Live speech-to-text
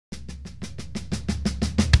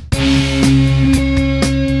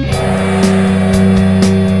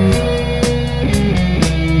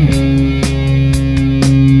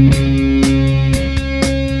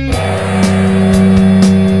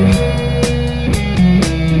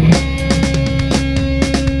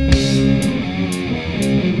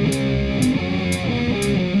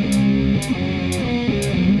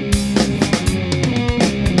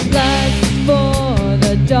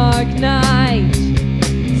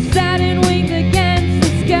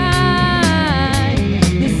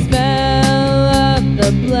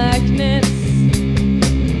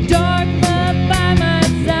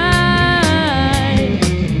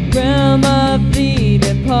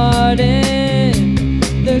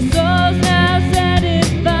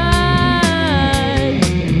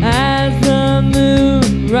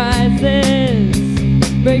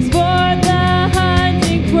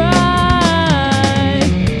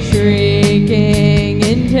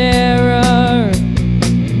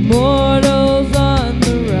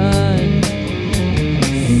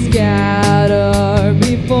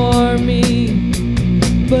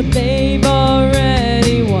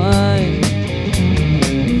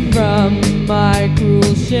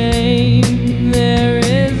shame, there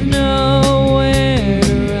is nowhere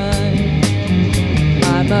to run.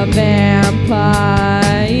 I'm a vampire,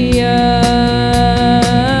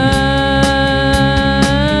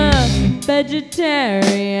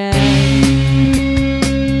 vegetarian.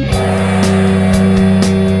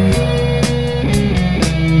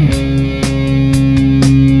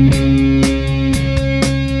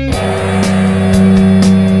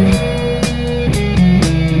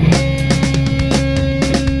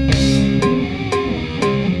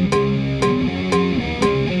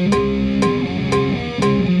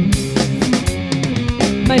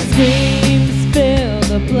 My screams fill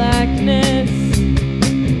the blackness,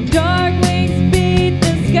 dark wings beat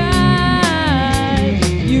the sky.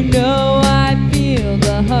 You know I feel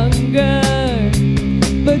the hunger,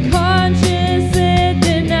 but conscience it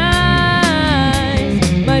denies.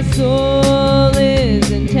 My soul is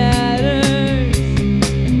in tatters,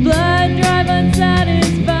 blood drive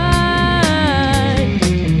unsatisfied.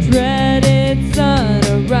 Dreaded sun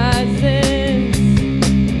arises,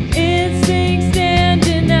 instincts stand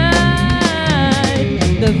denied.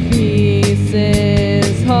 The feast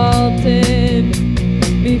is halted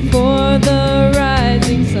before the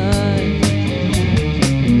rising sun.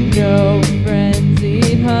 No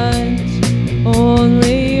frenzied hunt,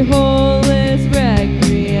 only holus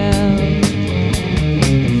requiem.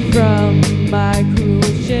 From my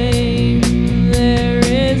cruel shame, there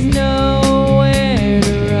is nowhere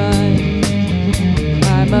to run.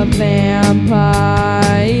 I'm a vampire,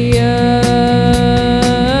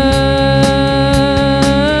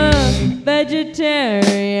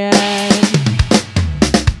 vegetarian.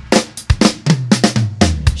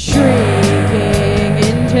 Shrieking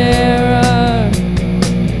in terror,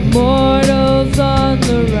 mortals on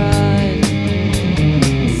the run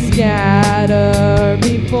scatter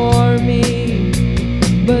before me,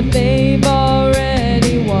 but they've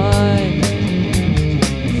already won.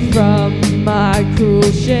 From my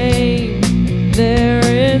cruel shame, there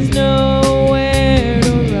is nowhere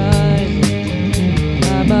to run.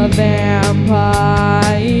 I'm a vampire,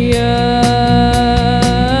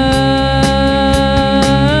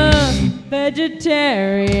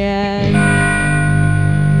 vegetarian.